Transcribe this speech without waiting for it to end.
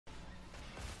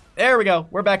There we go.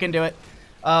 We're back into it.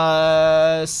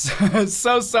 So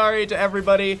sorry to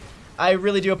everybody. I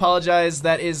really do apologize.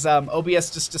 That is,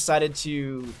 OBS just decided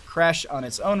to crash on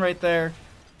its own right there.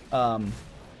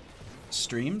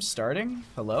 Stream starting?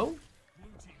 Hello?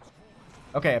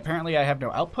 Okay, apparently I have no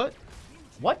output.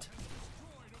 What?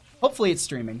 Hopefully it's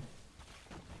streaming.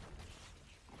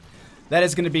 That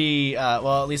is going to be,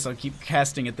 well, at least I'll keep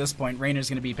casting at this point. Rainer's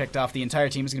going to be picked off. The entire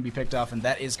team is going to be picked off, and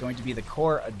that is going to be the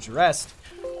core addressed.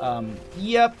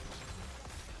 Yep.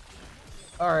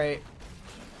 Alright.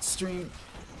 Stream,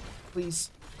 please.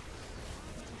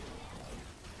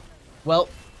 Well,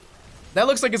 that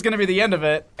looks like it's going to be the end of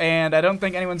it, and I don't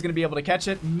think anyone's going to be able to catch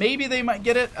it. Maybe they might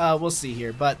get it. We'll see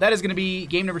here. But that is going to be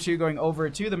game number 2 going over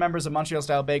to the members of Montreal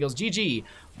Style Beigels. GG.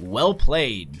 Well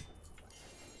played.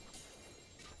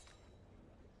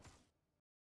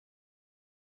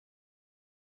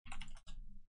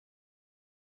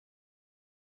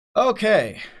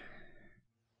 Okay.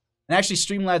 And actually,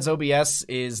 Streamlad's OBS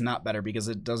is not better because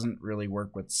it doesn't really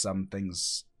work with some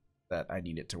things that I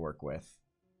need it to work with.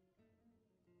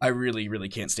 I really, really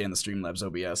can't stand the Streamlabs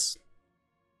OBS.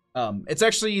 It's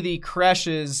actually the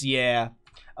crashes, yeah.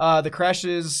 The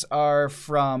crashes are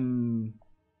from...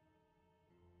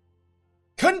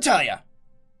 Couldn't tell ya!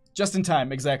 Just in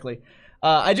time, exactly.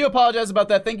 I do apologize about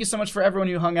that. Thank you so much for everyone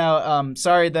who hung out.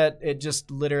 Sorry that it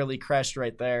just literally crashed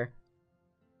right there.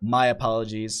 My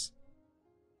apologies.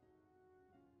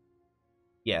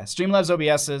 Yeah, Streamlabs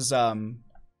OBS is,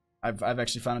 I've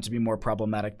actually found it to be more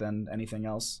problematic than anything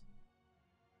else.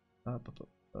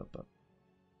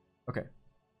 Okay.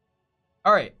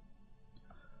 Alright.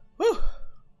 Whew.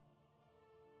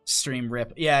 Stream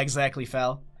rip. Yeah, exactly,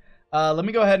 Fel. Let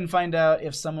me go ahead and find out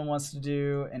if someone wants to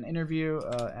do an interview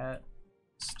at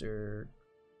Mr.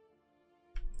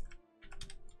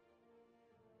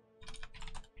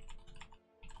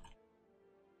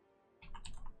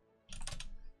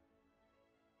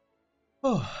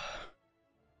 Oh.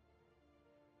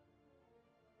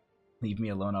 Leave me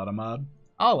alone, Automod.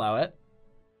 I'll allow it.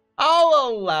 I'll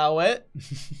allow it.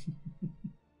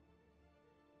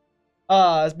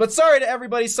 But sorry to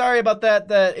everybody. Sorry about that.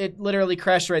 That it literally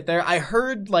crashed right there. I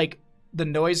heard like the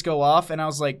noise go off, and I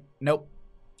was like, nope.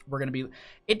 We're gonna be.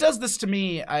 It does this to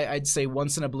me. I'd say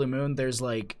once in a blue moon. There's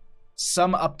like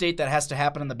some update that has to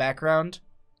happen in the background,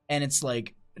 and it's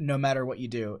like no matter what you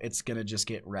do, it's gonna just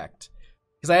get wrecked.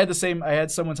 Because I had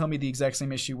someone tell me the exact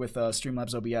same issue with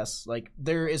Streamlabs OBS. Like,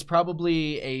 there is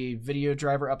probably a video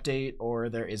driver update, or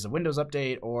there is a Windows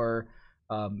update, or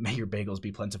may your bagels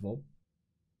be plentiful.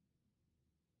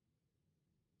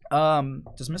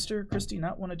 Does Mr. Christie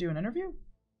not want to do an interview?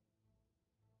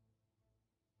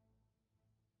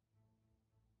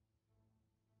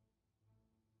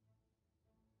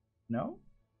 No?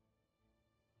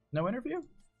 No interview?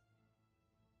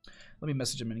 Let me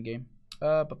message him in game.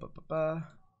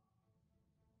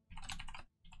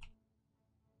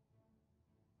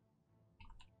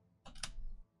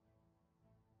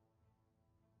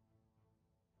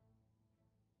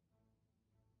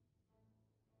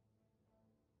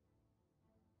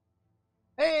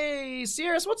 Hey,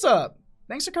 Sierras, what's up?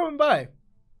 Thanks for coming by.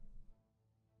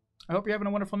 I hope you're having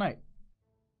a wonderful night.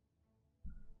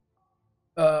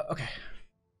 Okay.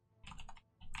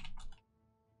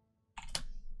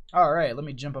 All right, let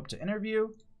me jump up to interview.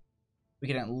 We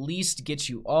can at least get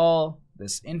you all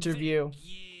this interview.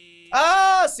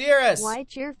 Ah, Sierras! Why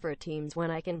cheer for teams when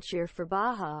I can cheer for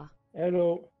Baja?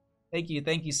 Hello. Thank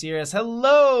you, Sierras.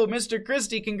 Hello, Mr.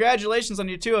 Christie. Congratulations on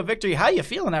your 2-0 victory. How you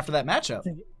feeling after that matchup?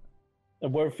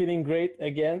 We're feeling great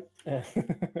again.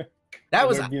 That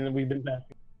was we've been back.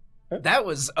 That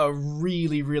was a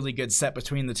really, really good set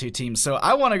between the two teams. So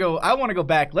I want to go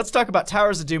back. Let's talk about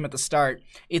Towers of Doom at the start.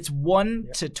 It's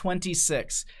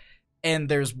 1-26, and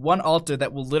there's one altar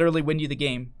that will literally win you the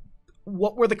game.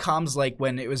 What were the comms like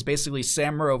when it was basically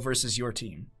Samuro versus your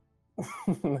team?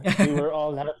 We were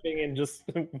all laughing and just,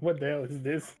 what the hell is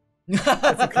this?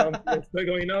 What's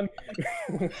going on?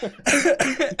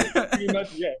 Pretty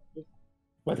much, yeah.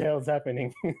 What the hell is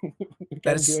happening? We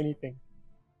can't do anything.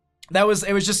 It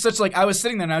was just such like, I was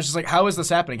sitting there and I was just like, how is this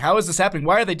happening? How is this happening?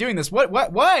 Why are they doing this?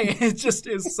 Why? It just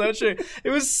is such a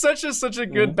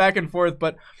good back and forth,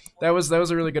 but that was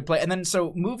a really good play. And then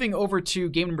so moving over to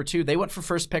game number 2, they went for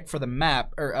first pick for the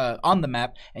map, or on the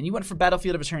map, and you went for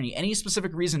Battlefield of Eternity. Any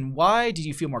specific reason why? Did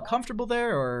you feel more comfortable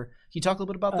there, or can you talk a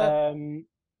little bit about that?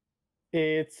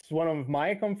 It's one of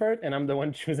my comfort, and I'm the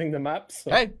one choosing the map,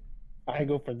 so hey. I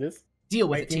go for this. Deal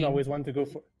with my it, team always want to go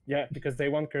for, yeah, because they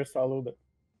want Cursed Hollow, but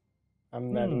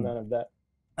I'm not none of that.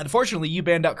 Unfortunately, you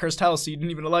banned out Cursed Hollow, so you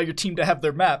didn't even allow your team to have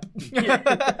their map.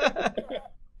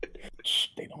 Shh,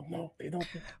 they don't know. They don't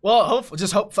know. Well, hope.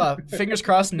 Fingers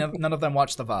crossed. None of them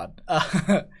watch the VOD.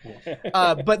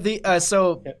 But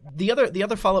the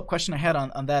other follow up question I had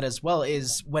on that as well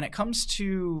is when it comes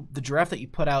to the draft that you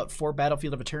put out for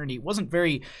Battlefield of Eternity, it wasn't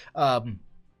very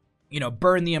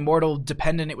Burn the Immortal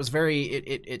dependent. It was very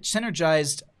it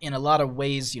synergized in a lot of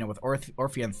ways, with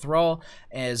Orphea and Thrall,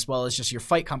 as well as just your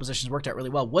fight compositions worked out really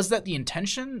well. Was that the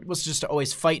intention? Was just to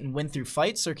always fight and win through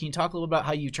fights, or can you talk a little about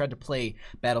how you tried to play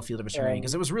Battlefield of Eternity,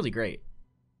 because it was really great?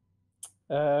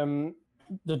 Regarding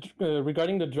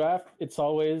the draft, it's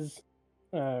always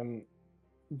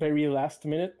very last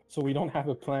minute, so we don't have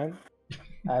a plan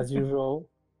as usual.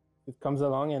 It comes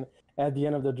along, and at the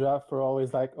end of the draft, we're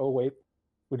always like, oh wait,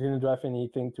 we didn't draft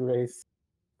anything to race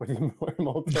for the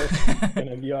immortal. It's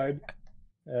gonna be hard.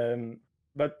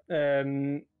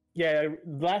 Yeah,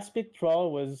 last pick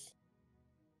Thrall was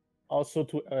also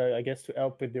to I guess to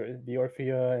help with the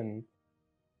Orphea and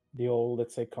the old,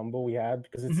 let's say, combo we had,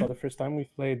 because it's not the first time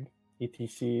we've played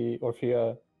ETC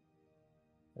Orphea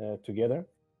together.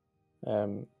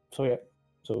 So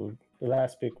the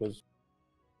last pick was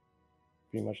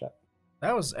pretty much that.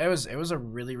 It was a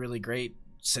really, really great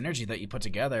synergy that you put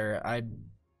together. I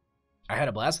had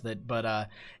a blast with it, but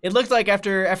it looked like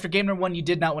after game number 1 you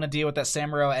did not want to deal with that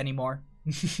Samuro anymore.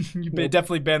 You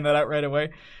definitely banned that out right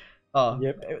away.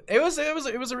 Yep. It was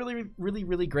a really, really,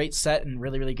 really great set and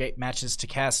really, really great matches to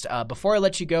cast. Before I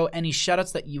let you go, any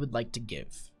shoutouts that you would like to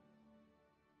give?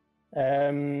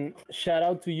 Shout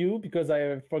out to you, because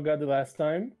I forgot the last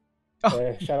time.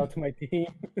 Shout out to my team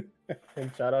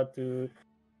and shout out to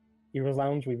Heroes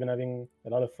Lounge. We've been having a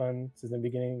lot of fun since the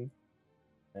beginning,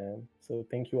 and so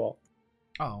thank you all.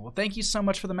 Oh, well, thank you so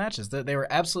much for the matches. They were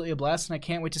absolutely a blast, and I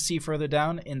can't wait to see you further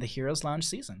down in the Heroes Lounge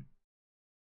season.